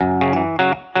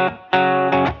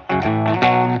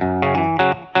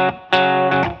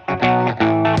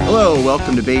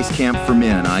welcome to Base Camp for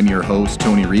Men. I'm your host,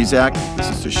 Tony Rizak. This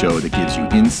is the show that gives you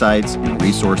insights and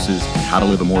resources on how to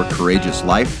live a more courageous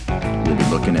life. We'll be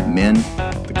looking at men,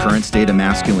 the current state of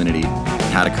masculinity,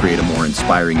 and how to create a more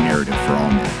inspiring narrative for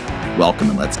all men. Welcome,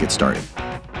 and let's get started.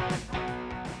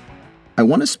 I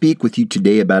want to speak with you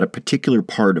today about a particular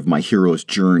part of my hero's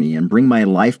journey and bring my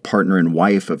life partner and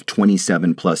wife of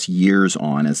 27 plus years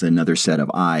on as another set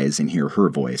of eyes and hear her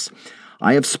voice.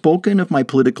 I have spoken of my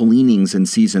political leanings in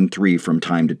Season 3 from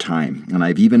time to time, and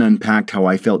I've even unpacked how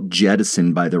I felt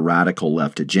jettisoned by the radical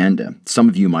left agenda. Some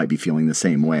of you might be feeling the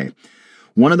same way.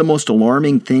 One of the most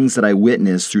alarming things that I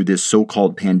witnessed through this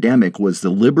so-called pandemic was the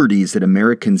liberties that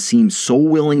Americans seemed so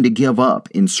willing to give up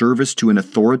in service to an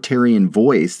authoritarian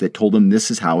voice that told them this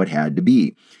is how it had to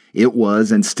be. It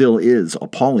was and still is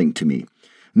appalling to me.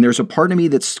 And there's a part of me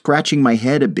that's scratching my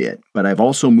head a bit, but I've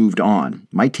also moved on.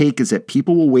 My take is that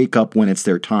people will wake up when it's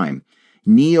their time.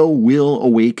 Neo will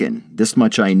awaken, this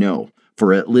much I know,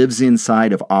 for it lives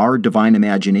inside of our divine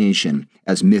imagination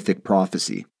as mythic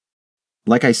prophecy.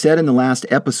 Like I said in the last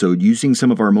episode, using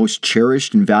some of our most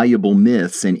cherished and valuable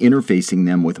myths and interfacing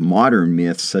them with modern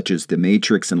myths such as The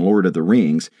Matrix and Lord of the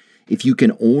Rings, if you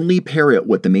can only parrot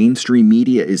what the mainstream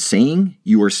media is saying,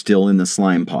 you are still in the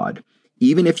slime pod.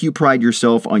 Even if you pride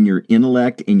yourself on your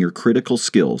intellect and your critical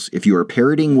skills, if you are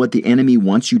parroting what the enemy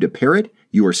wants you to parrot,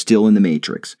 you are still in the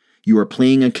Matrix. You are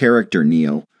playing a character,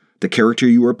 Neo. The character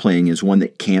you are playing is one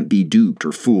that can't be duped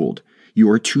or fooled.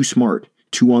 You are too smart,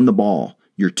 too on the ball.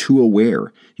 You're too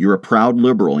aware. You're a proud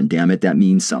liberal, and damn it, that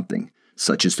means something.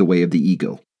 Such is the way of the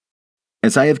ego.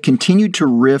 As I have continued to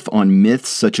riff on myths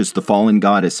such as the fallen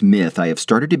goddess myth, I have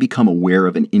started to become aware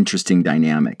of an interesting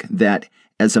dynamic, that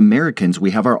as Americans, we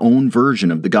have our own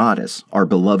version of the goddess, our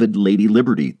beloved Lady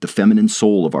Liberty, the feminine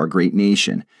soul of our great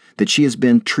nation, that she has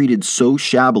been treated so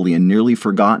shabbily and nearly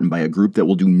forgotten by a group that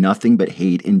will do nothing but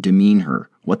hate and demean her.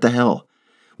 What the hell?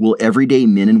 Will everyday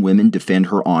men and women defend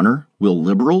her honor? Will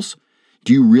liberals?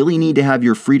 Do you really need to have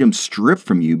your freedom stripped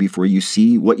from you before you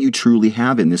see what you truly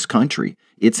have in this country?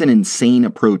 It's an insane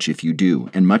approach if you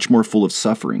do, and much more full of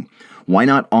suffering. Why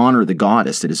not honor the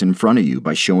goddess that is in front of you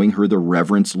by showing her the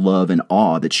reverence, love, and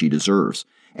awe that she deserves,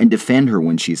 and defend her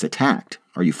when she's attacked?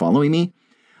 Are you following me?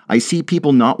 I see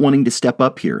people not wanting to step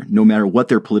up here, no matter what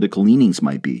their political leanings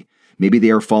might be. Maybe they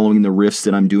are following the riffs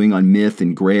that I'm doing on myth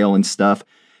and grail and stuff,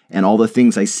 and all the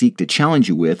things I seek to challenge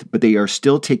you with, but they are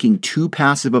still taking too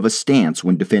passive of a stance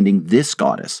when defending this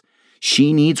goddess.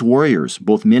 She needs warriors,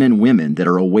 both men and women, that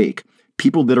are awake,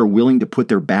 people that are willing to put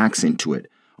their backs into it.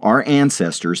 Our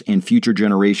ancestors and future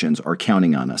generations are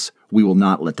counting on us. We will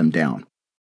not let them down.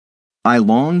 I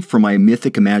long for my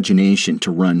mythic imagination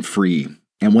to run free,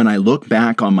 and when I look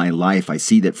back on my life, I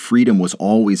see that freedom was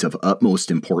always of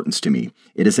utmost importance to me.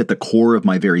 It is at the core of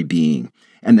my very being.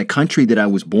 And the country that I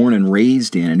was born and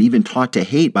raised in and even taught to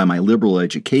hate by my liberal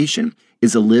education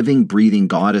is a living, breathing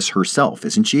goddess herself,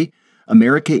 isn't she?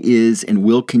 America is and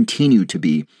will continue to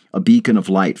be a beacon of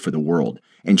light for the world,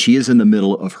 and she is in the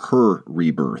middle of her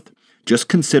rebirth. Just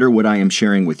consider what I am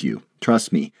sharing with you.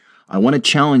 Trust me, I want to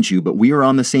challenge you, but we are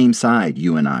on the same side,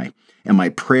 you and I. And my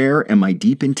prayer and my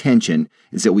deep intention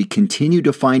is that we continue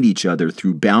to find each other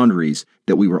through boundaries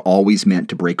that we were always meant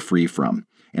to break free from.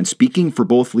 And speaking for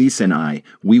both Lisa and I,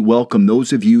 we welcome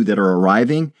those of you that are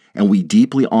arriving, and we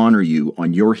deeply honor you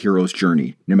on your hero's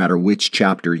journey, no matter which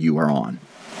chapter you are on.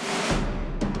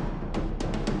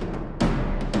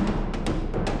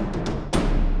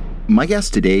 My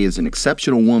guest today is an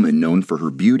exceptional woman known for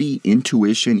her beauty,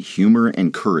 intuition, humor,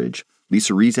 and courage.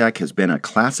 Lisa Rizak has been a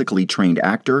classically trained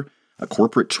actor, a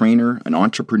corporate trainer, an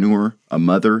entrepreneur, a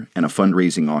mother, and a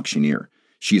fundraising auctioneer.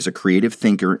 She is a creative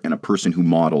thinker and a person who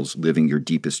models living your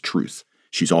deepest truths.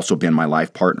 She's also been my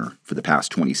life partner for the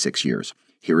past 26 years.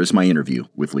 Here is my interview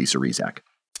with Lisa Rizak.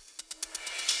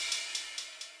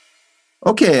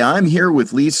 Okay, I'm here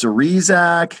with Lisa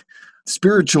Rizak,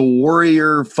 spiritual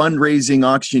warrior, fundraising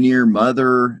auctioneer,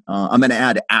 mother. I'm going to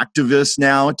add activist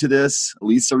now to this.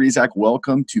 Lisa Rizak,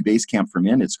 welcome to Base Camp for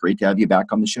Men. It's great to have you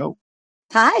back on the show.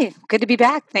 Hi, good to be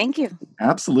back. Thank you.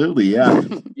 Absolutely, yeah.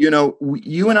 You know,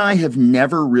 you and I have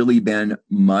never really been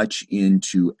much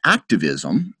into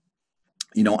activism.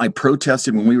 You know, I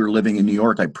protested when we were living in New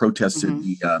York. I protested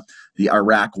the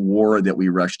Iraq war that we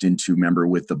rushed into, remember,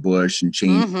 with the Bush and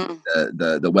changed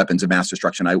the weapons of mass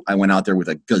destruction. I went out there with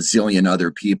a gazillion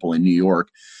other people in New York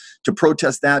to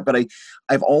protest that. But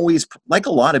I've always, like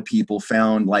a lot of people,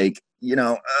 found like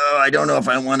I don't know if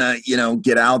I want to,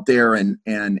 get out there and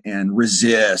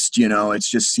resist. It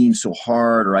just seems so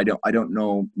hard, or I don't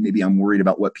know. Maybe I'm worried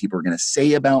about what people are going to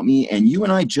say about me. And you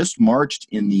and I just marched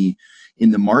in the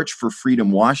March for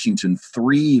Freedom Washington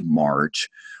 3 march,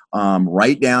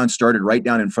 started right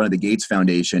down in front of the Gates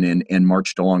Foundation and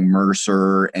marched along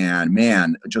Mercer, and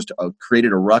man, just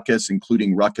created a ruckus,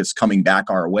 including ruckus coming back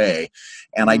our way.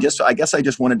 And I guess I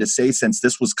just wanted to say, since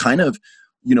this was kind of,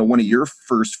 one of your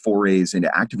first forays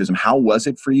into activism, how was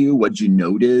it for you? What did you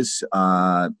notice?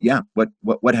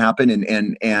 What happened,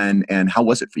 and how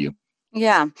was it for you?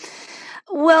 Yeah.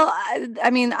 Well, I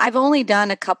mean, I've only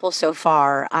done a couple so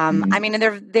far. I Mhm. mean,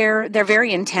 and they're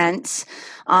very intense.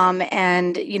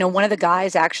 And one of the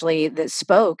guys actually that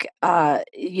spoke,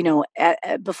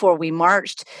 before we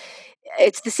marched,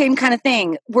 it's the same kind of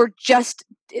thing.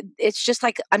 It's just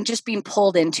like I'm just being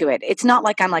pulled into it. It's not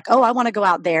like I'm like, oh, I want to go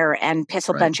out there and piss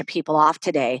a Right. bunch of people off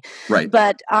today. Right.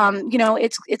 But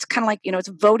it's kind of like, it's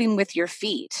voting with your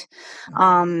feet.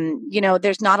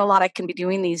 There's not a lot I can be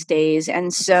doing these days.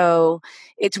 And so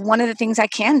it's one of the things I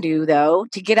can do, though,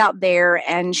 to get out there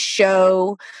and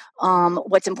show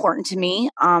what's important to me,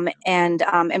 and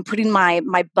putting my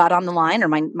butt on the line, or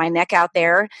my neck out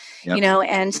there, Yep.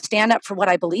 and stand up for what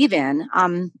I believe in.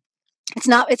 It's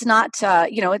not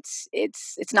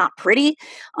pretty.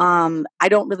 I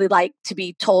don't really like to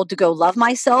be told to go love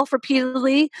myself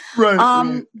repeatedly. Right. Um,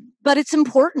 Right. but it's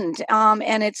important.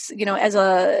 And it's,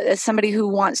 as somebody who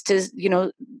wants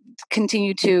to,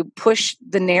 continue to push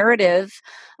the narrative,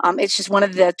 it's just one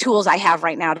of the tools I have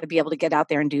right now to be able to get out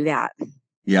there and do that.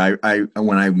 Yeah, I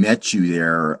when I met you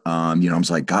there, I was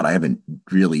like, God, I haven't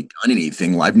really done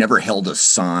anything. I've never held a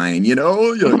sign,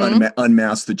 Hmm.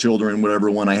 unmask the children, whatever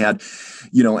one I had,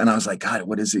 and I was like, God,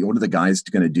 what is it? What are the guys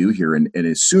going to do here? And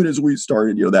as soon as we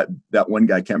started, that one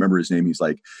guy, I can't remember his name. He's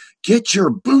like, get your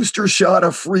booster shot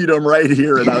of freedom right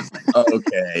here. And I was like, oh,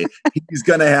 okay, he's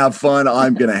going to have fun.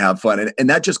 I'm going to have fun. And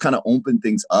that just kind of opened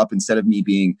things up, instead of me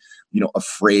being,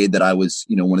 afraid that I was,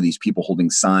 one of these people holding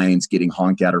signs, getting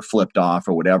honked at or flipped off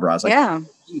or whatever. I was like, Yeah.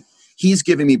 he's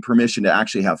giving me permission to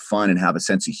actually have fun and have a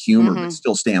sense of humor, but Hmm.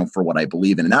 still stand for what I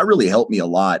believe in. And that really helped me a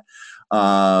lot.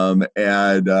 And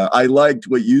I liked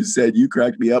what you said. You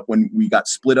cracked me up when we got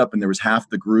split up and there was half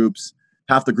the group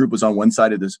was on one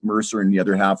side of this Mercer and the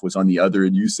other half was on the other.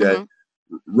 And you said, Hmm.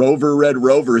 Rover, Red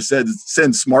Rover said,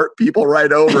 send smart people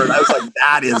right over. And I was like,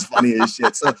 that is funny as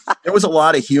shit. So there was a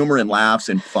lot of humor and laughs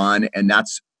and fun. And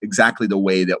that's exactly the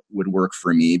way that would work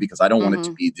for me, because I don't want it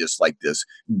to Hmm. be just like this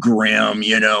grim,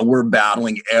 we're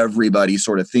battling everybody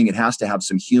sort of thing. It has to have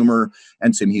some humor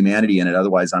and some humanity in it.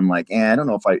 Otherwise, I'm like, I don't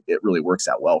know if it really works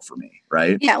that well for me.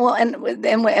 Right. Yeah, well, and what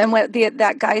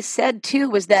that guy said too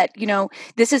was that,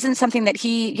 this isn't something that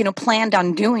he, planned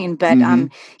on doing, but Mm-hmm.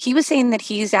 he was saying that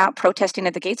he's out protesting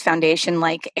at the Gates Foundation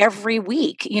like every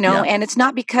week, Yeah. and it's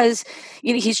not because,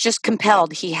 he's just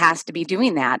compelled; he has to be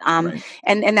doing that. Right.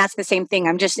 And that's the same thing.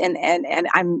 I'm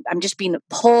just being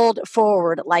pulled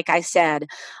forward, like I said,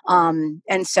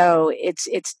 and so it's.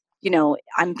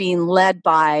 I'm being led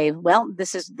by, well,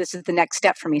 this is the next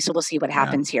step for me. So we'll see what Yeah.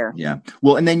 happens here. Yeah.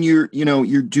 Well, and then you're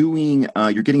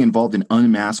getting involved in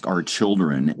Unmask Our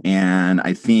Children. And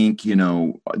I think,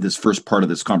 this first part of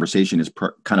this conversation is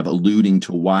kind of alluding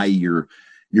to why you're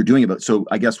doing it. But so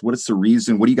I guess, what is the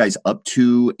reason? What are you guys up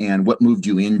to? And what moved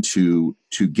you into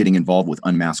getting involved with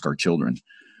Unmask Our Children?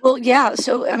 Well, yeah.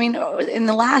 So, I mean, in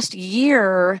the last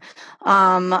year,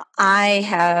 I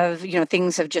have,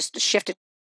 things have just shifted,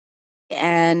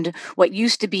 and what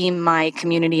used to be my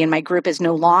community and my group is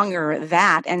no longer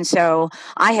that. And so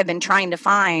I have been trying to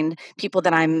find people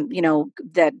that I'm,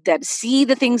 that see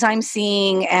the things I'm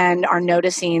seeing and are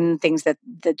noticing things that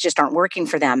just aren't working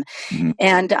for them. Mhm.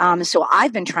 And so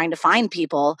I've been trying to find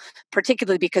people,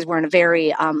 particularly because we're in a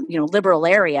very liberal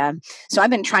area. So I've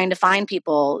been trying to find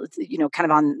people, kind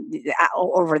of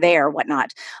over there,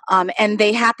 whatnot. And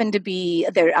they happen to be,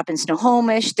 they're up in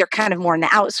Snohomish. They're kind of more in the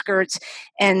outskirts.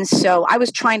 And so I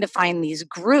was trying to find these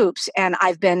groups, and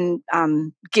I've been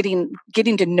getting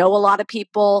to know a lot of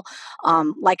people.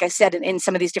 Like I said, in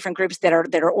some of these different groups that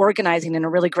are organizing in a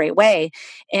really great way.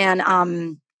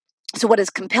 And so what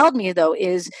has compelled me, though,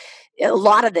 is a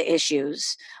lot of the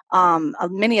issues,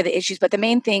 many of the issues, but the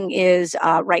main thing is,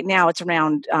 right now it's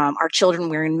around our children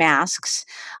wearing masks.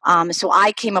 So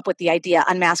I came up with the idea,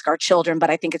 unmask our children, but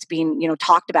I think it's being,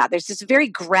 talked about. There's this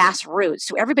very grassroots,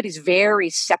 so everybody's very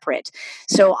separate.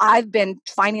 So I've been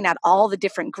finding out all the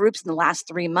different groups in the last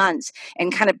 3 months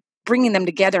and kind of bringing them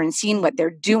together and seeing what they're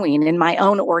doing in my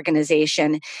own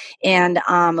organization. And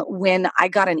when I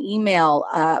got an email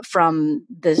from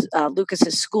the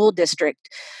Lucas's school district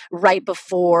right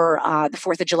before the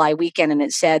 4th of July weekend, and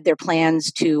it said their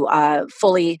plans to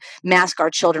fully mask our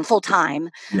children full time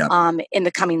Yeah. In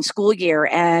the coming school year.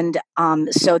 And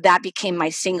so that became my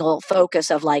single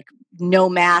focus of like, no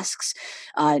masks,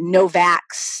 no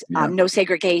vax, no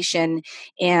segregation.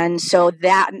 And so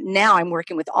that now I'm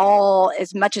working with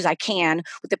as much as I can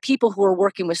with the people who are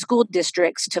working with school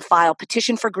districts to file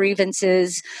petition for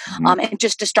grievances, and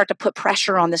just to start to put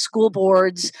pressure on the school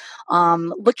boards,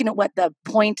 looking at what the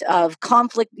point of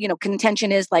conflict,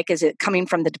 contention is. Like, is it coming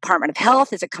from the Department of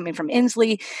Health? Is it coming from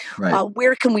Inslee? Right.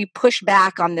 Where can we push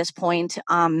back on this point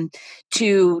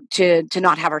to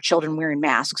not have our children wearing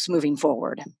masks moving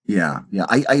forward? Yeah.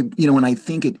 I when I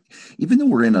think even though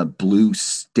we're in a blue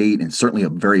state and certainly a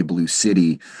very blue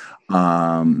city,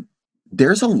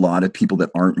 there's a lot of people that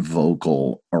aren't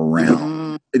vocal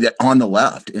around on the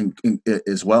left and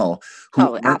as well,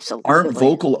 who aren't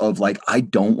vocal of like, I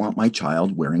don't want my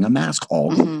child wearing a mask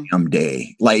all damn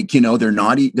day. Like, they're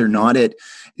not at,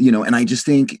 and I just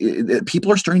think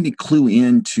people are starting to clue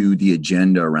into the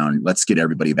agenda around let's get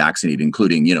everybody vaccinated,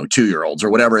 including, 2-year-olds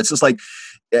or whatever. It's just like,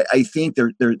 I think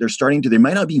they're starting to. They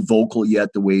might not be vocal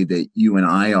yet the way that you and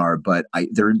I are, but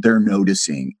they're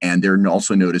noticing, and they're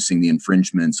also noticing the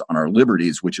infringements on our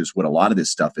liberties, which is what a lot of this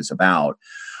stuff is about.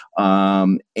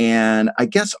 And I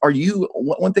guess,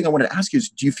 one thing I want to ask you is,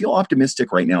 do you feel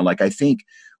optimistic right now? Like, I think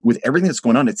with everything that's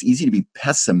going on, it's easy to be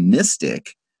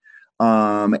pessimistic.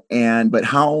 But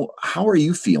how are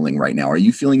you feeling right now? Are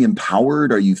you feeling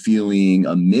empowered? Are you feeling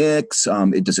a mix?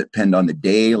 Does it depend on the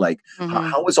day? Like,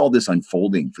 how is all this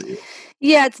unfolding for you?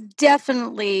 Yeah, it's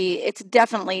definitely,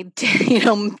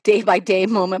 day by day,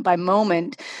 moment by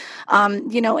moment.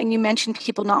 And you mentioned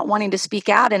people not wanting to speak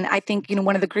out. And I think,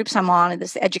 one of the groups I'm on,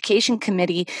 this education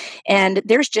committee, and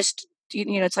there's just,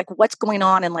 it's like what's going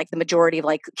on in like the majority of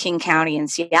like King County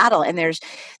and Seattle. And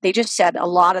they just said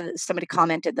somebody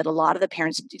commented that a lot of the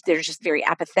parents, they're just very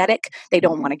apathetic. They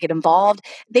don't want to get involved.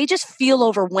 They just feel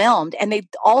overwhelmed, and they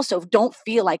also don't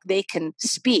feel like they can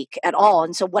speak at all.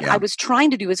 And so what I was trying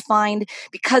to do is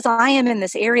because I am in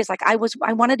this area, it's like I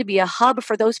wanted to be a hub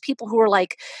for those people who are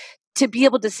like, to be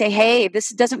able to say, hey,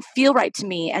 this doesn't feel right to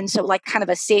me. And so like kind of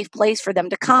a safe place for them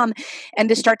to come and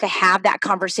to start to have that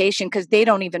conversation, because they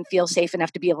don't even feel safe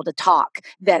enough to be able to talk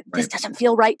that this doesn't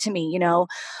feel right to me,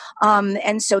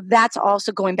 And so that's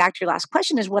also going back to your last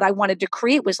question, is what I wanted to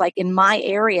create was like in my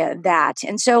area that.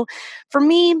 And so for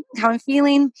me, how I'm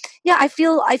feeling, I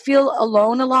feel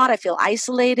alone a lot. I feel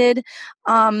isolated.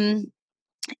 And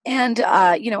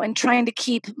and trying to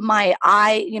keep my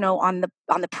eye,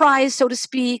 on the prize, so to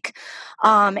speak,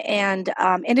 and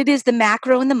it is the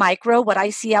macro and the micro. What I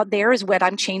see out there is what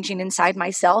I'm changing inside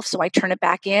myself, so I turn it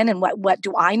back in. And what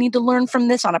do I need to learn from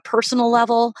this on a personal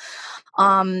level?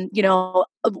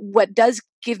 What does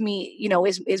give me,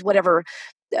 is whatever.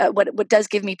 What does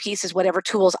give me peace is whatever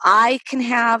tools I can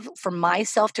have for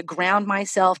myself to ground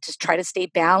myself, to try to stay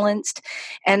balanced,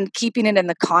 and keeping it in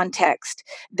the context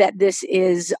that this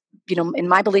is, in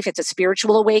my belief, it's a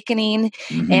spiritual awakening,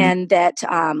 and that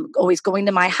always going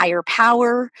to my higher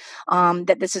power,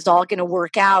 that this is all going to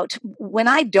work out. When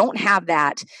I don't have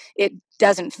that, it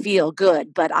doesn't feel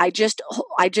good, but I just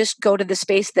go to the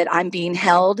space that I'm being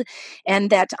held, and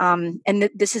that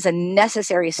this is a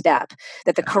necessary step,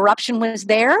 that the corruption was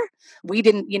there. We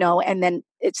didn't, and then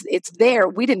it's there.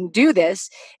 We didn't do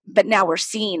this, but now we're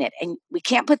seeing it, and we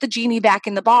can't put the genie back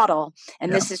in the bottle.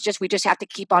 And this is we just have to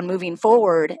keep on moving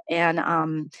forward. And,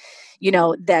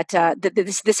 that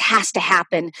this has to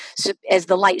happen. So as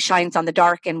the light shines on the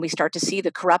dark and we start to see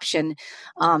the corruption,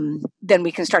 then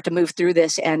we can start to move through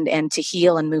this and to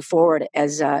heal and move forward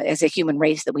as a human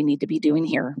race that we need to be doing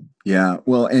here. Yeah.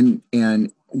 Well,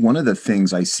 and one of the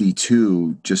things I see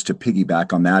too, just to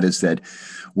piggyback on that, is that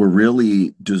we're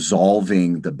really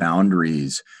dissolving the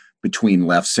boundaries between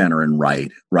left, center, and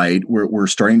right. We're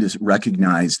starting to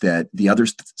recognize that the other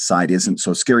side isn't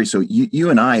so scary. So you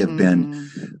and I have been,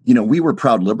 we were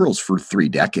proud liberals for 3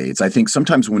 decades. I think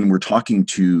sometimes when we're talking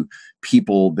to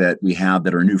people that we have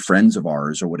that are new friends of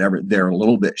ours or whatever, they're a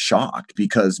little bit shocked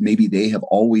because maybe they have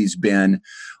always been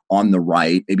on the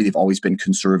right. Maybe they've always been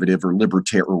conservative or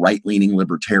libertarian or right-leaning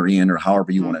libertarian or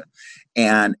however you want to.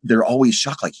 And they're always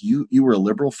shocked. Like, you were a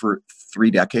liberal for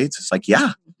 3 decades. It's like,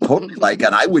 yeah, totally. Like,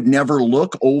 and I would never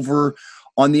look over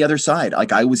on the other side.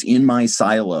 Like, I was in my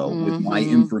silo with my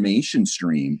information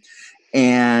stream.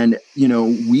 And,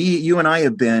 you and I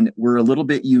we're a little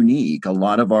bit unique. A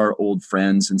lot of our old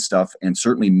friends and stuff, and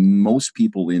certainly most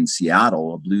people in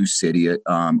Seattle, a blue city,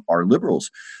 are liberals.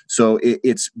 So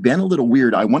it's been a little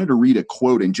weird. I wanted to read a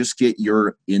quote and just get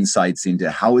your insights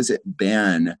into how has it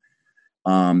been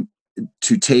um,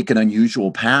 to take an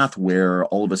unusual path where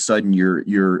all of a sudden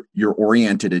you're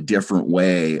oriented a different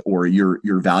way, or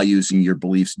your values and your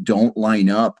beliefs don't line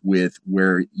up with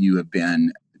where you have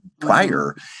been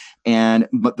prior.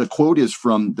 But the quote is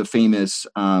from the famous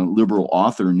liberal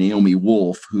author Naomi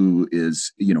Wolf, who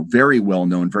is very well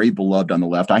known, very beloved on the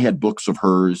left. I had books of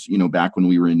hers back when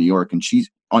we were in New York, and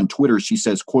she's on Twitter. She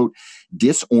says, quote,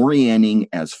 "Disorienting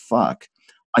as fuck.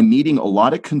 I'm meeting a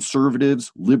lot of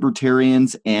conservatives,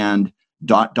 libertarians, and ...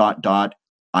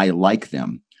 I like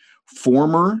them.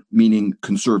 Former," meaning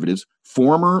conservatives,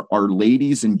 "former are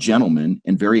ladies and gentlemen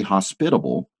and very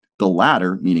hospitable. The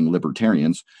latter," meaning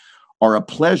libertarians, "are a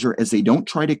pleasure as they don't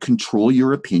try to control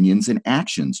your opinions and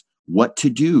actions. What to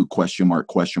do? Question mark,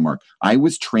 question mark. I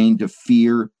was trained to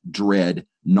fear, dread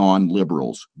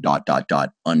non-liberals, ...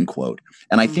 unquote.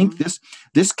 And I think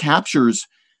this captures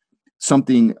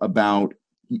something about,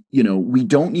 we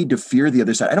don't need to fear the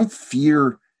other side. I don't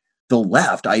fear the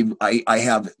left. I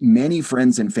have many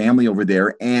friends and family over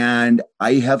there, and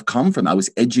I was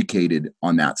educated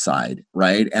on that side,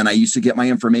 right? And I used to get my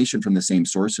information from the same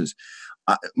sources.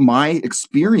 My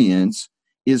experience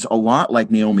is a lot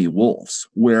like Naomi Wolf's,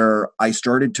 where I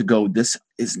started to go, the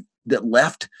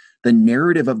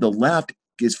narrative of the left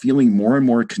is feeling more and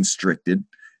more constricted.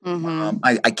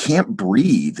 I can't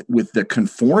breathe with the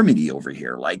conformity over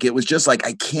here. Like, it was just like,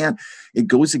 it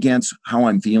goes against how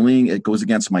I'm feeling. It goes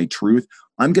against my truth.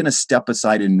 I'm going to step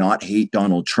aside and not hate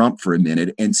Donald Trump for a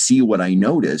minute and see what I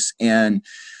notice. And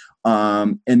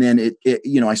then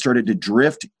I started to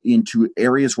drift into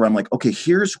areas where I'm like, okay,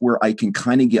 here's where I can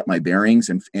kind of get my bearings,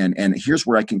 and here's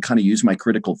where I can kind of use my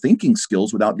critical thinking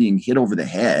skills without being hit over the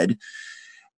head.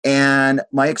 And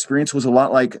my experience was a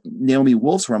lot like Naomi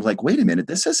Wolf's, where I'm like, wait a minute,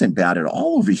 this isn't bad at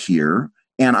all over here.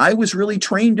 And I was really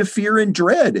trained to fear and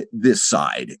dread this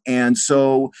side. And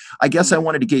so I guess I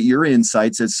wanted to get your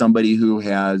insights as somebody who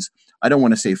has, I don't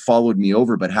want to say followed me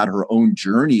over, but had her own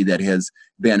journey that has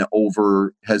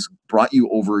brought you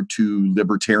over to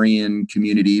libertarian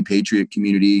community, patriot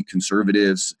community,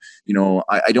 conservatives.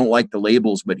 I don't like the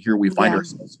labels, but here we find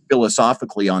ourselves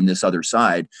philosophically on this other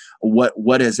side.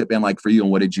 What has it been like for you,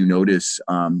 and what did you notice,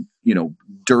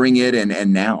 during it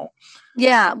and now?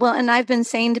 Yeah, well, and I've been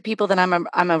saying to people that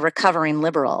I'm a recovering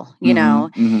liberal,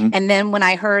 and then when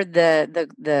I heard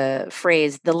the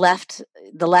phrase the left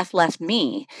left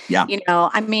me,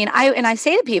 I mean, I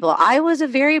say to people, I was a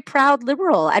very proud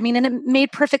liberal. I mean, and it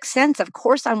made perfect sense. Of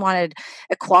course, I wanted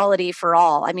equality for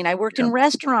all. I mean, I worked in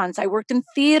restaurants, I worked in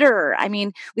theater. I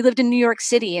mean, we lived in New York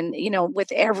City, and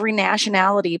with every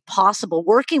nationality possible,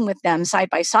 working with them side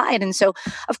by side, and so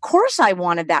of course I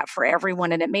wanted that for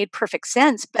everyone, and it made perfect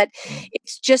sense. But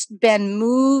it's just been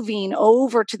moving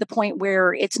over to the point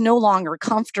where it's no longer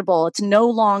comfortable. It's no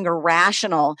longer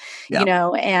rational,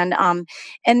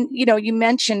 and you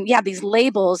mentioned, these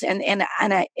labels,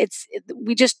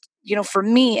 we just, for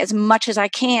me, as much as I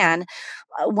can,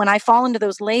 when I fall into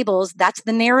those labels, that's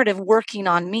the narrative working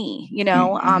on me,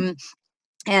 and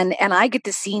I get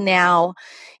to see now,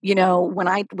 when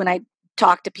I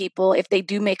talk to people, if they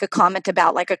do make a comment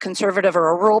about like a conservative or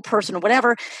a rural person or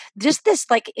whatever, just this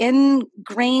like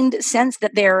ingrained sense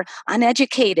that they're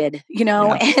uneducated,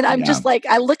 and I'm just like,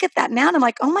 I look at that now and I'm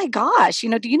like, oh my gosh,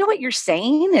 do you know what you're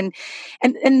saying?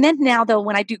 And then now though,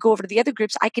 when I do go over to the other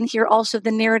groups, I can hear also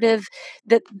the narrative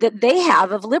that they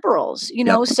have of liberals,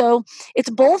 so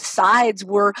it's both sides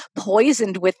were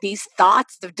poisoned with these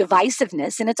thoughts of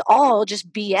divisiveness, and it's all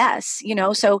just BS,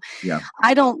 so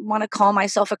I don't want to call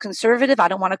myself a conservative. I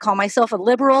don't want to call myself a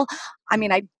liberal. I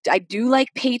mean, I do like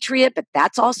patriot, but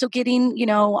that's also getting,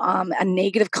 a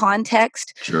negative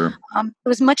context. Sure.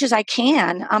 As much as I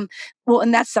can. Well,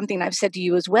 and that's something I've said to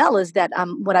you as well, is that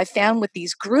what I found with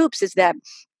these groups is that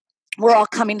we're all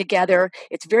coming together.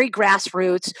 It's very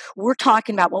grassroots. We're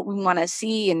talking about what we want to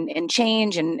see and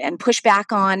change and push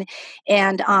back on.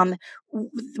 And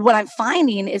what I'm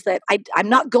finding is that I'm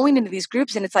not going into these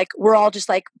groups and it's like we're all just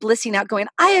like blissing out going,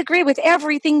 I agree with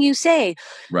everything you say.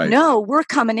 Right. No, we're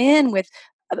coming in with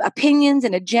opinions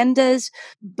and agendas,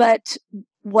 but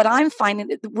what I'm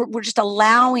finding, we're just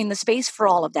allowing the space for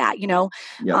all of that.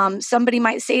 Somebody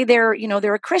might say they're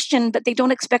a Christian, but they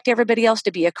don't expect everybody else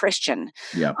to be a Christian.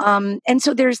 And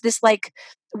so there's this like,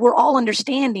 we're all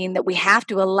understanding that we have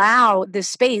to allow this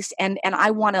space, and I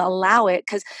want to allow it,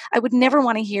 because I would never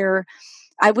want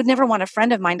a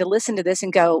friend of mine to listen to this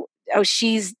and go, oh,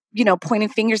 she's pointing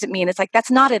fingers at me. And it's like,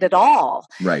 that's not it at all.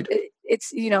 Right.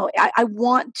 It's, I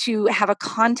want to have a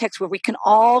context where we can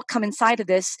all come inside of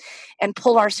this and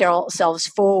pull ourselves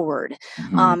forward.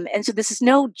 Mm-hmm. And so this is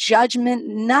no judgment,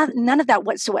 none of that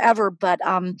whatsoever, but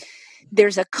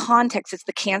there's a context. It's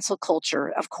the cancel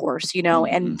culture, of course,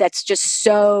 Mm-hmm. and that's just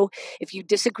so, if you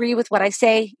disagree with what I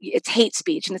say, it's hate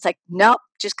speech. And it's like, nope,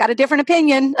 just got a different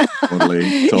opinion.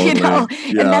 Totally. Yeah. And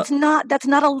Yeah. that's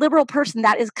not a liberal person.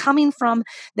 That is coming from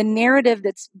the narrative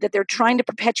that they're trying to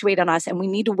perpetuate on us. And we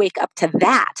need to wake up to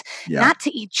that, Yeah. not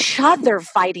to each other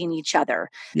fighting each other.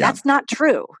 Yeah. That's not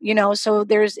true. So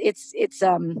it's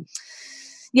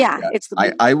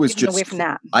I was getting away from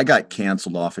that. I got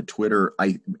canceled off of Twitter.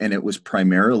 And it was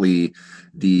primarily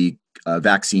the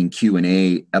vaccine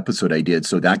Q&A episode I did.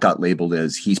 So that got labeled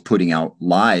as he's putting out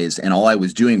lies. And all I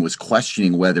was doing was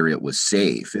questioning whether it was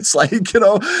safe. It's like, you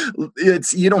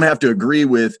don't have to agree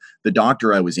with the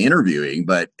doctor I was interviewing,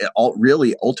 but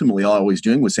ultimately all I was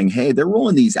doing was saying, hey, they're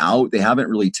rolling these out. They haven't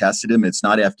really tested them. It's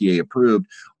not FDA approved.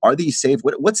 Are these safe?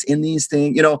 What's in these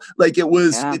things?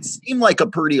 It seemed like a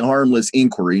pretty harmless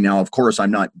inquiry. Now, of course,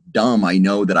 I'm not dumb. I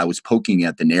know that I was poking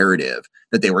at the narrative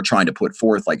that they were trying to put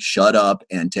forth, like, shut up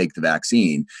and take the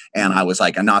vaccine. And I was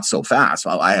like, I'm not so fast.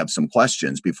 I have some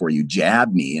questions before you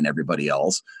jab me and everybody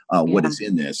else. What is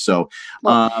in this? So,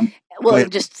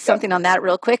 just something on that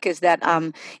real quick is that,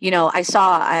 I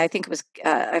saw, I think it was,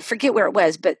 I forget where it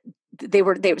was, but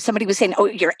somebody was saying, oh,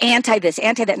 you're anti this,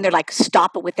 anti that. And they're like,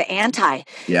 stop it with the anti.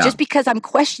 Yeah. Just because I'm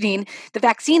questioning the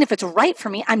vaccine, if it's right for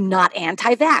me, I'm not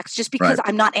anti-vax. Just because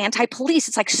I'm not anti-police,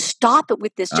 it's like, stop it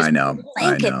with this. Just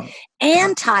blanket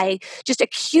anti, just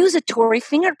accusatory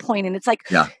finger pointing. It's like,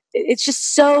 it's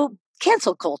just so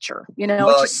cancel culture, you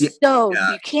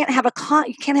can't have a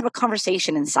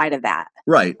conversation inside of that.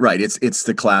 Right. It's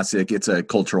the classic. It's a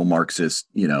cultural Marxist,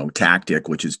 tactic,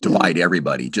 which is divide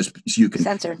everybody. Just so you can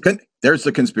censor. There's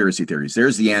the conspiracy theories.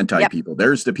 There's the anti people.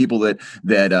 There's the people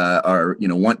that are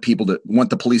want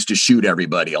the police to shoot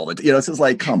everybody all the time. It's just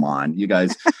like, come on, you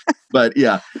guys. But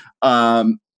yeah,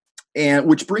 and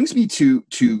which brings me to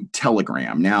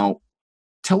Telegram. Now,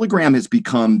 Telegram has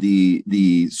become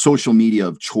the social media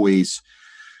of choice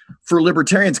for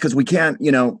libertarians because we can't,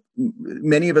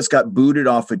 many of us got booted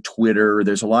off of Twitter.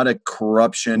 There's a lot of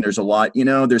corruption. There's a lot,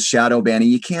 there's shadow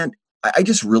banning. I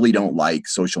just really don't like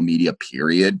social media,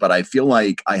 period. But I feel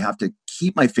like I have to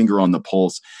keep my finger on the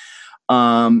pulse.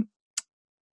 And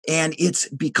it's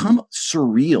become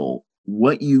surreal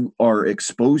what you are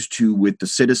exposed to with the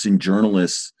citizen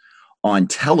journalists on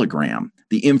Telegram,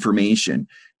 the information.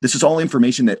 This is all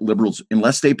information that liberals,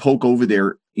 unless they poke over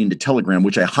there into Telegram,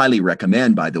 which I highly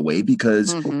recommend, by the way,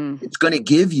 because it's going to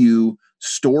give you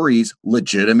stories,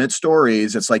 legitimate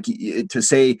stories. It's like to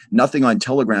say nothing on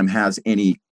Telegram has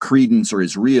any credence or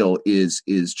is real is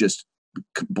just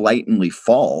blatantly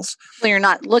false. Well, you're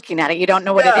not looking at it. You don't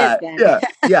know what it is then.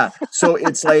 Yeah. So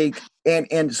it's like,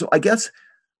 and so I guess,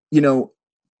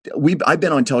 I've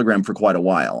been on Telegram for quite a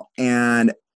while,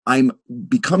 and I'm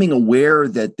becoming aware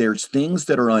that there's things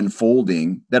that are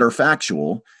unfolding that are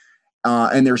factual,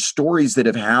 and there's stories that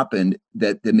have happened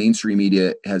that the mainstream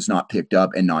media has not picked up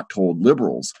and not told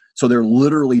liberals. So they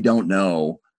literally don't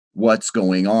know what's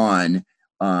going on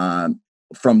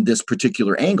from this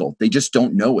particular angle. They just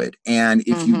don't know it. And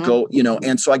if you go,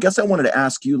 and so I guess I wanted to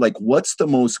ask you, like, what's the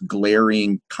most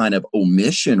glaring kind of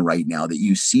omission right now that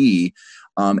you see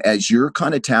as you're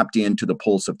kind of tapped into the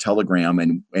pulse of Telegram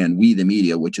and We the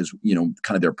Media, which is,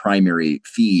 kind of their primary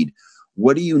feed?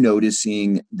 What are you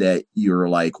noticing that you're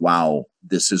like, wow,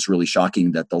 this is really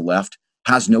shocking that the left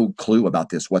has no clue about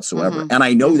this whatsoever? And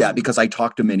I know that because I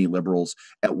talk to many liberals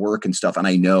at work and stuff, and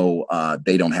I know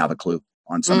they don't have a clue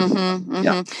on some of them.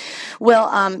 Yeah. Well,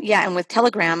 and with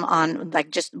Telegram on, like,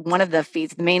 just one of the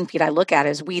feeds, the main feed I look at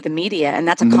is We the Media, and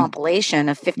that's a compilation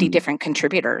of 50 different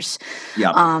contributors,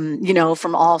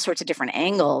 from all sorts of different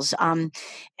angles.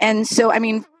 And so, I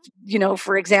mean,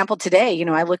 for example, today,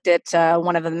 I looked at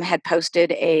one of them had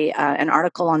posted an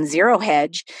article on Zero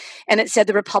Hedge, and it said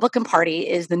the Republican Party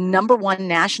is the number one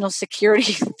national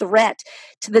security threat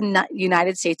to the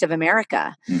United States of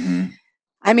America.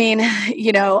 I mean,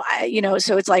 so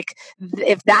it's like,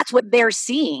 if that's what they're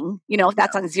seeing, if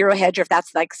that's on Zero Hedge, or if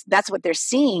that's what they're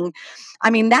seeing,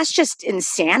 I mean, that's just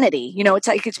insanity. It's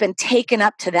like it's been taken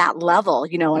up to that level.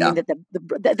 I mean,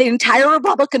 that the entire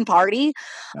Republican Party.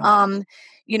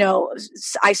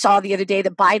 I saw the other day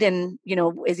that Biden,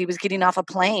 as he was getting off a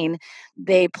plane,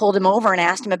 they pulled him over and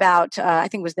asked him about, I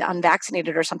think it was the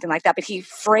unvaccinated or something like that. But he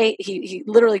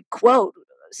literally, quote,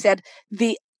 said,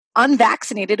 the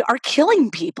unvaccinated are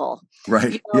killing people.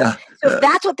 Right. You know? Yeah. So if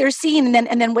that's what they're seeing,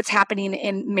 and then what's happening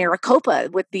in Maricopa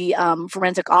with the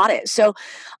forensic audit. So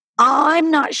I'm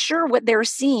not sure what they're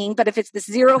seeing, but if it's this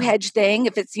zero hedge thing,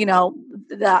 if it's,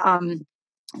 the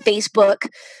Facebook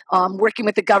working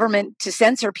with the government to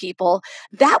censor people,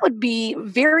 that would be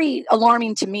very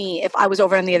alarming to me if I was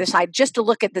over on the other side just to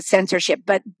look at the censorship.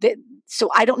 So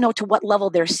I don't know to what level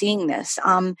they're seeing this.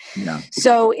 Yeah.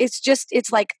 So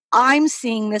it's like I'm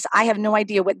seeing this. I have no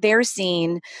idea what they're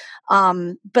seeing.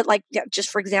 But like, just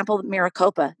for example,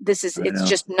 Maricopa, it's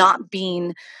just not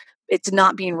being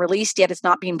released yet. It's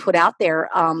not being put out there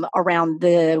around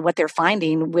what they're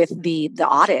finding with the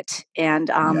audit. And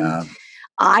Yeah.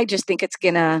 I just think I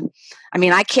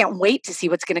can't wait to see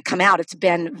what's going to come out. It's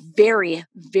been very,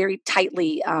 very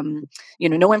tightly,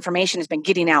 no information has been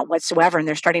getting out whatsoever, and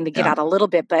they're starting to get out a little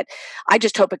bit, but I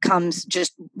just hope it comes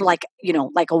just like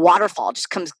a waterfall,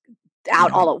 just comes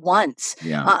out all at once.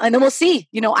 Yeah. And then we'll see.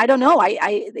 I don't know.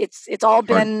 It's all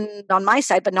been on my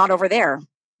side, but not over there.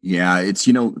 Yeah. It's,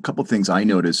 a couple of things I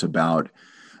notice about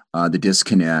the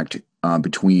disconnect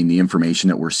between the information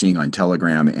that we're seeing on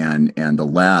Telegram and the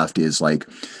left is like,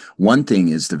 one thing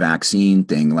is the vaccine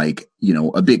thing. Like,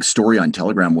 a big story on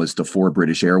Telegram was the 4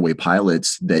 British Airways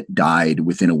pilots that died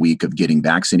within a week of getting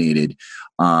vaccinated.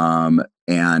 And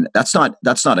that's not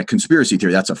a conspiracy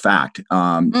theory. That's a fact.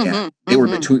 And they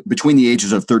were between the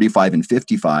ages of 35 and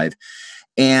 55.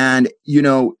 And,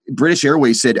 British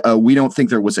Airways said, we don't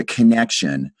think there was a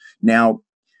connection. Now,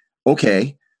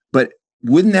 okay, but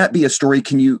wouldn't that be a story?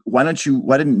 Why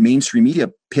didn't mainstream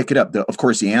media pick it up? Of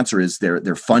course, the answer is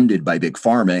they're funded by Big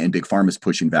Pharma, and Big Pharma is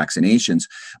pushing vaccinations.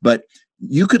 But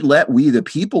you could let we, the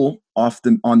people,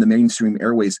 on the mainstream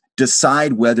airways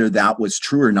decide whether that was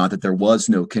true or not, that there was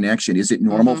no connection. Is it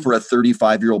normal for a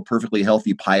 35-year-old perfectly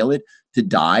healthy pilot to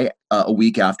die a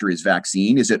week after his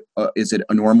vaccine? Is it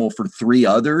normal for 3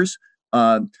 others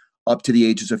up to the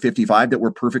ages of 55 that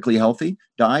were perfectly healthy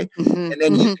die? And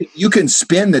then you can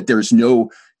spin that there's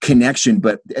no connection,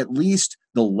 but at least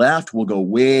the left will go,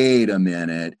 wait a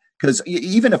minute. Because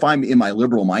even if I'm in my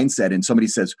liberal mindset and somebody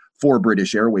says 4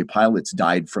 British Airways pilots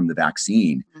died from the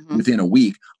vaccine within a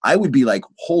week, I would be like,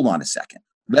 hold on a second.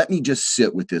 Let me just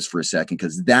sit with this for a second,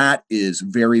 because that is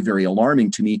very, very alarming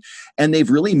to me. And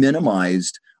they've really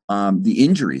minimized the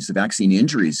injuries, the vaccine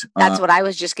injuries. That's what I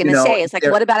was just going to say. It's like,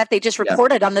 what about if they just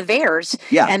reported on the VAERS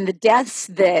and the deaths,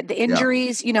 the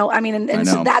injuries,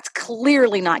 so that's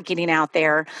clearly not getting out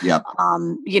there.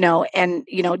 And then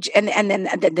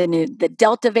the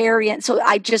Delta variant. So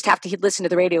I just have to listen to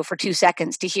the radio for 2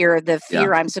 seconds to hear the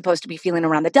fear I'm supposed to be feeling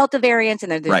around the Delta variants.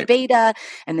 And there's beta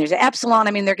and there's epsilon.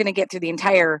 They're going to get through the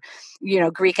entire,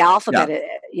 Greek alphabet,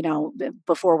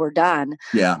 before we're done.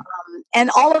 And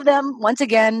all of them, once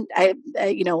again, a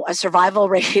survival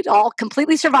rate, all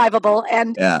completely survivable.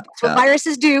 And that's what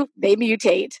viruses do. They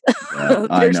mutate.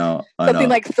 I know. Something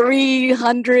like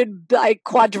 300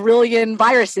 quadrillion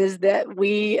viruses that's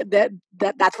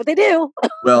what they do.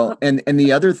 Well, and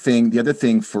the other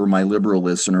thing for my liberal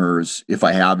listeners, if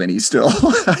I have any still,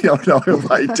 I don't know if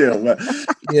I do,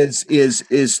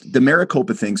 is the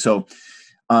Maricopa thing. So,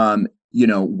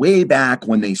 way back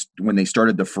when they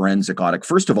started the forensic audit,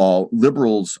 first of all,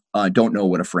 liberals don't know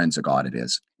what a forensic audit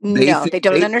is. They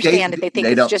don't understand it. They think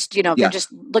it's just, they're just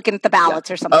looking at the ballots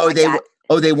or something like that.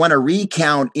 They want to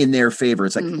recount in their favor.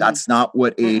 It's like, that's not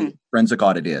what a forensic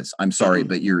audit is. I'm sorry,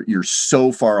 but you're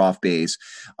so far off base.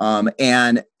 At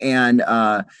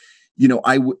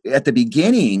the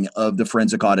beginning of the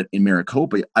forensic audit in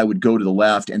Maricopa, I would go to the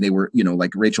left and they were,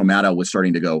 like Rachel Maddow was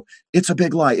starting to go, it's a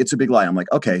big lie. It's a big lie. I'm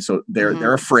like, okay, so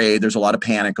they're afraid. There's a lot of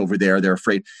panic over there. They're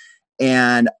afraid.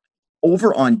 And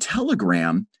over on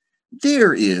Telegram,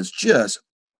 there is just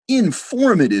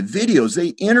informative videos. They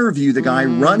interview the guy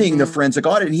running the forensic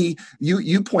audit. And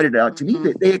you pointed out to me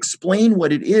that they explain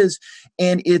what it is.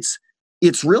 And it's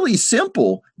really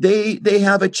simple. They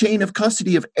have a chain of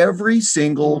custody of every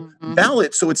single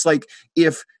ballot. So it's like,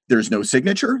 if there's no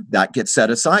signature, that gets set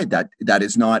aside. That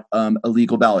is not a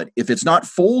legal ballot. If it's not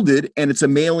folded and it's a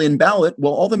mail-in ballot,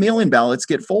 well, all the mail-in ballots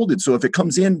get folded. So if it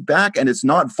comes in back and it's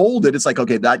not folded, it's like,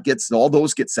 okay, all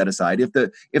those get set aside. If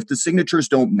the signatures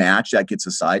don't match, that gets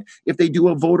aside. If they do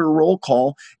a voter roll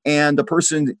call and the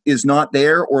person is not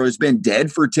there or has been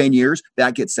dead for 10 years,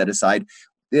 that gets set aside.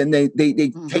 And they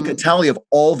take a tally of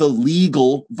all the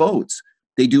legal votes.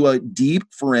 They do a deep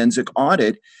forensic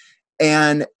audit,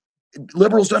 and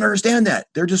liberals don't understand that.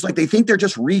 They're just like, they think they're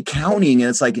just recounting, and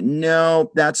it's like,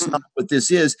 no, that's not what this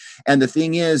is. And the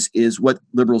thing is what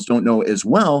liberals don't know as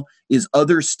well is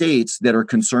other states that are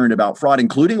concerned about fraud,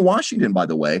 including Washington, by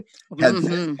the way,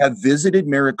 have visited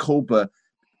Maricopa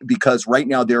because right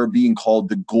now they're being called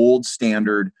the gold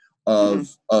standard of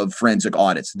forensic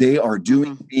audits. They are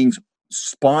doing things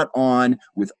spot on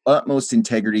with utmost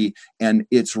integrity, and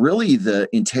it's really the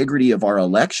integrity of our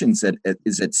elections that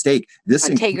is at stake. This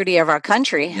integrity of our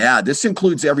country. Yeah, this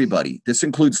includes everybody. This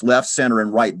includes left, center,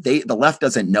 and right. The left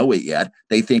doesn't know it yet.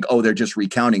 They think, oh, they're just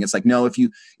recounting. It's like, no, if you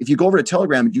go over to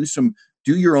Telegram and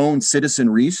do your own citizen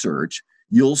research,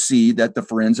 you'll see that the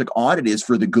forensic audit is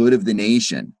for the good of the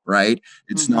nation, right?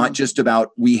 It's not just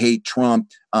about we hate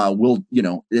Trump.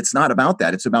 It's not about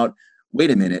that. It's about, wait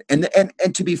a minute. And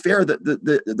to be fair,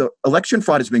 the election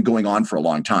fraud has been going on for a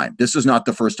long time. This is not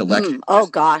the first election. Oh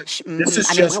gosh. This is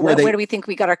just where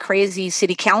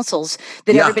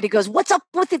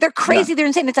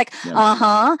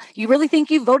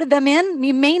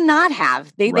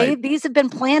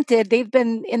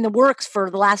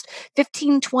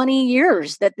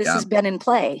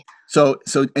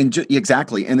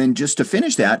Exactly. And then just to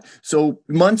finish that, so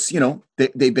months,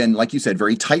 they've been, like you said,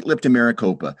 very tight-lipped in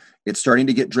Maricopa. It's starting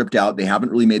to get dripped out. They haven't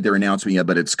really made their announcement yet,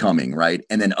 but it's coming, right?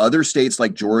 And then other states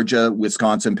like Georgia,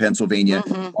 Wisconsin, Pennsylvania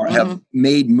have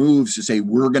made moves to say,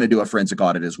 we're going to do a forensic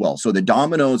audit as well. So the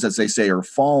dominoes, as they say, are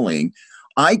falling.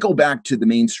 I go back to the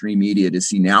mainstream media to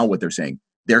see now what they're saying.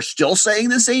 They're still saying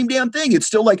the same damn thing. It's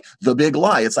still like the big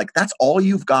lie. It's like, that's all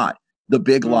you've got. The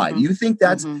big lie. You think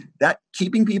that's that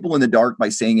keeping people in the dark by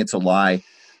saying it's a lie?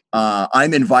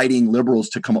 I'm inviting liberals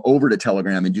to come over to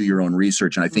Telegram and do your own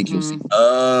research. And I think you'll see,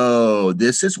 oh,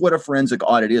 this is what a forensic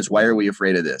audit is. Why are we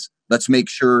afraid of this? Let's make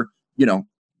sure,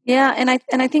 Yeah, and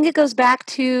I think it goes back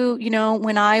to,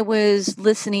 when I was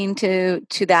listening to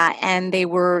that and they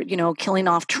were, killing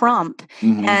off Trump,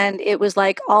 and it was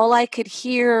like all I could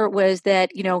hear was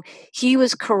that, he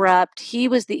was corrupt, he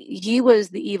was the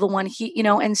evil one,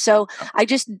 and so I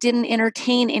just didn't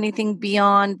entertain anything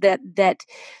beyond that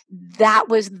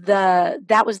was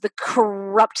the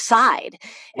corrupt side.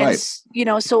 And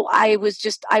so I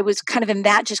was kind of in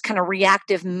that just kind of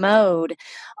reactive mode,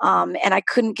 and I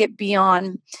couldn't get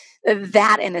beyond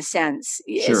that in a sense.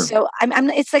 Sure. So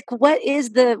it's like, what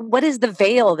is the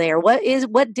veil there?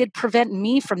 What did prevent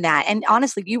me from that? And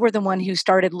honestly, you were the one who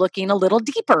started looking a little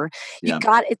deeper. You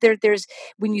got it there. There's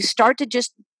when you start to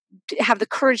just have the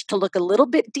courage to look a little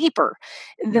bit deeper,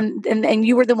 and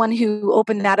you were the one who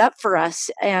opened that up for us.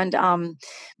 And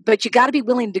but you got to be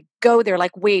willing to go there.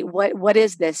 Like, wait, what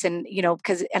is this? And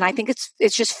and I think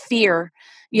it's just fear,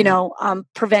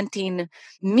 preventing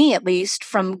me at least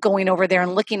from going over there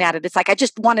and looking at it. It's like I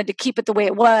just wanted to keep it the way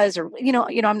it was, or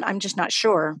I'm just not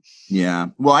sure. Yeah.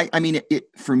 Well, I mean,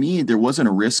 for me, there wasn't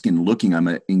a risk in looking. I'm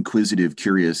an inquisitive,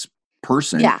 curious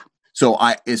person. Yeah. So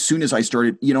as soon as I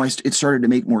started, it started to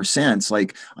make more sense.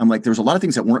 Like, I'm like, there's a lot of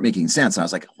things that weren't making sense. And I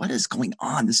was like, what is going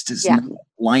on? This does not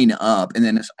line up. And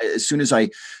then as soon as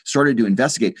I started to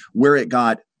investigate, where it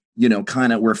got,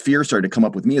 kind of where fear started to come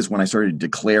up with me is when I started to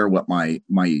declare what my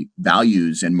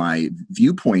values and my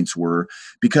viewpoints were,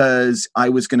 because I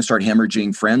was going to start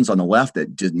hemorrhaging friends on the left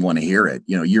that didn't want to hear it.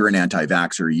 You're an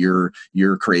anti-vaxxer,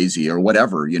 you're crazy or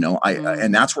whatever,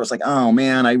 and that's where it's like, oh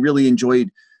man, I really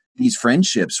enjoyed these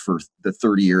friendships for the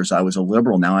 30 years I was a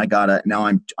liberal. Now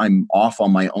I'm off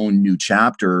on my own new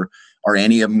chapter. Are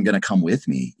any of them going to come with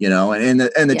me? And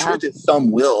the truth is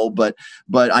some will, but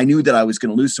I knew that I was going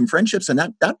to lose some friendships, and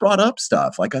that brought up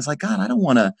stuff. Like I was like, God, I don't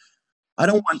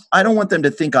want them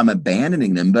to think I'm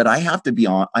abandoning them, but I have to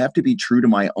be true to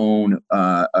my own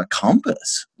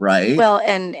compass, right? Well,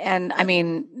 and I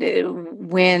mean,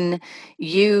 when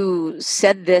you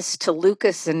said this to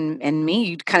Lucas and me,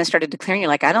 you kind of started declaring, you're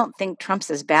like, I don't think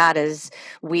Trump's as bad as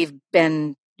we've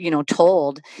been,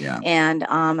 told. Yeah. And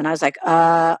I was like,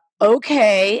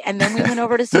 okay. And then we went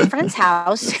over to some friend's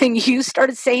house, and you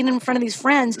started saying in front of these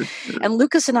friends, and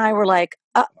Lucas and I were like,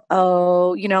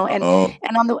 uh-oh,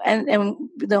 and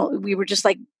we were just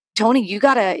like, Tony, you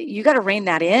gotta rein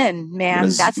that in, man.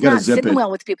 That's not sitting well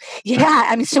with people. Yeah.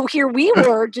 I mean, so here we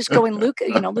were just going,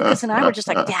 Lucas and I were just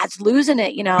like, Dad's losing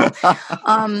it,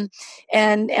 and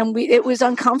it was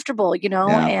uncomfortable,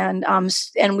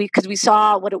 and because we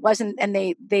saw what it wasn't, and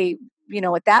they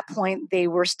at that point they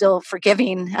were still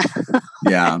forgiving.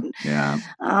 Yeah.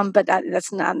 But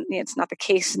it's not the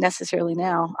case necessarily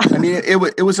now. I mean,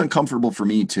 it was uncomfortable for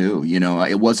me too.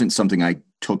 It wasn't something I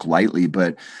took lightly,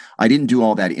 but I didn't do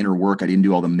all that inner work. I didn't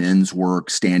do all the men's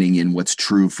work, standing in what's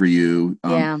true for you.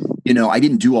 I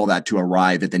didn't do all that to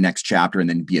arrive at the next chapter and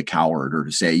then be a coward or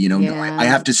to say, no, I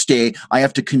have to stay. I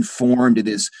have to conform to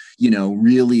this,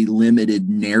 really limited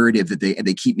narrative that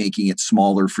they keep making it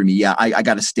smaller for me. Yeah, I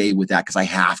got to stay with that because I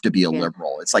have to be a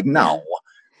liberal. It's like, no.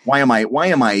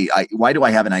 why do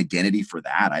I have an identity for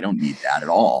that? I don't need that at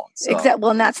all. So. Exactly.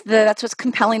 Well, and that's what's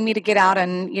compelling me to get out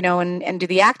and, and do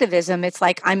the activism. It's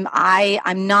like I'm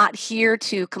not here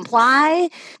to comply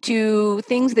to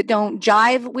things that don't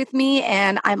jive with me.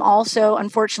 And I'm also,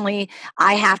 unfortunately,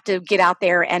 I have to get out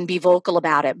there and be vocal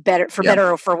about it, better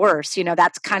or for worse.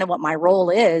 That's kind of what my role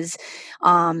is,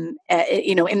 in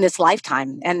this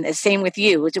lifetime. And the same with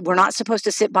you. We're not supposed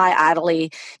to sit by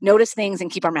idly, notice things,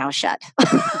 and keep our mouth shut.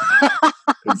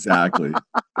 Exactly.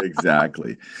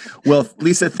 Well,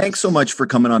 Lisa, thanks so much for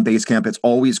coming on Basecamp. It's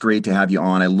always great to have you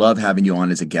on. I love having you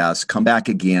on as a guest. Come back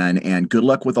again, and good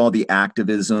luck with all the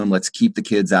activism. Let's keep the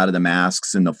kids out of the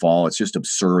masks in the fall. It's just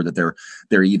absurd that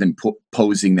they're even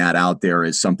posing that out there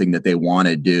as something that they want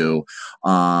to do.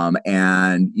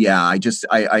 And yeah,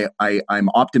 I'm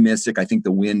optimistic. I think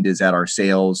the wind is at our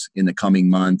sails in the coming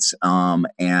months. And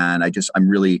I'm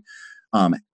really,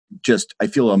 I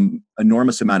feel an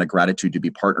enormous amount of gratitude to be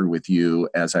partnered with you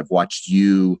as I've watched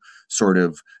you sort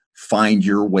of find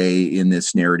your way in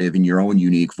this narrative in your own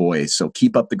unique voice. So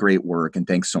keep up the great work, and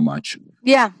thanks so much.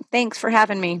 Yeah, thanks for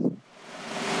having me.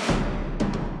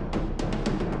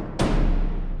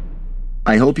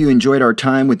 I hope you enjoyed our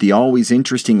time with the always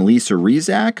interesting Lisa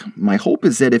Rizak. My hope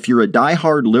is that if you're a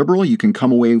diehard liberal, you can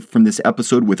come away from this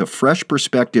episode with a fresh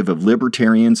perspective of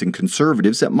libertarians and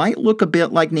conservatives that might look a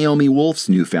bit like Naomi Wolf's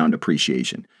newfound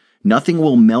appreciation. Nothing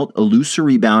will melt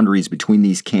illusory boundaries between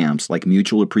these camps like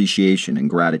mutual appreciation and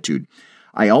gratitude.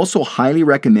 I also highly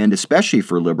recommend, especially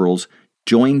for liberals,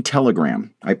 join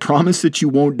Telegram. I promise that you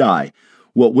won't die.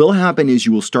 What will happen is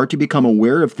you will start to become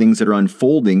aware of things that are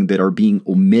unfolding that are being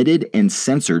omitted and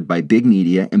censored by big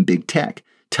media and big tech.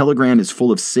 Telegram is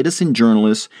full of citizen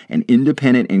journalists and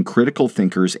independent and critical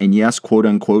thinkers and yes,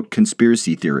 quote-unquote,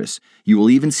 conspiracy theorists. You will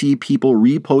even see people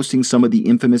reposting some of the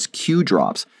infamous Q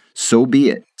drops. So be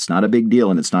it. It's not a big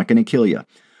deal and it's not going to kill you.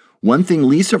 One thing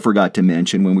Lisa forgot to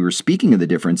mention when we were speaking of the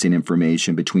difference in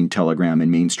information between Telegram and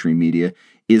mainstream media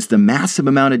is the massive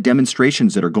amount of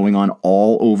demonstrations that are going on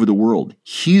all over the world.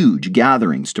 Huge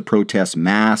gatherings to protest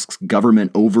masks,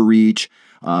 government overreach,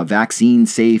 vaccine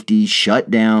safety,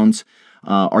 shutdowns.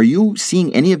 Are you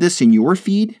seeing any of this in your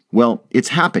feed? Well, it's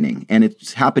happening, and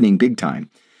it's happening big time.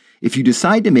 If you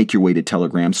decide to make your way to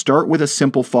Telegram, start with a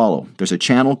simple follow. There's a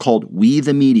channel called We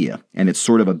the Media, and it's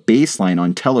sort of a baseline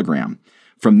on Telegram.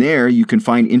 From there, you can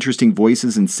find interesting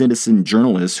voices and citizen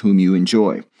journalists whom you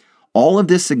enjoy. All of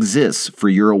this exists for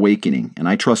your awakening, and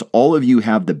I trust all of you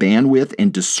have the bandwidth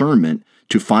and discernment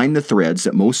to find the threads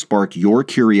that most spark your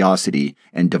curiosity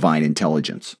and divine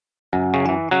intelligence.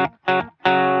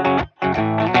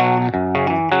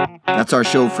 That's our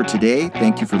show for today.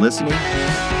 Thank you for listening.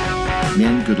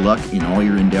 Men, good luck in all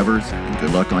your endeavors, and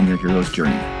good luck on your hero's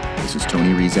journey. This is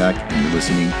Tony Rizak, and you're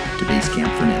listening to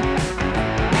Basecamp for Men.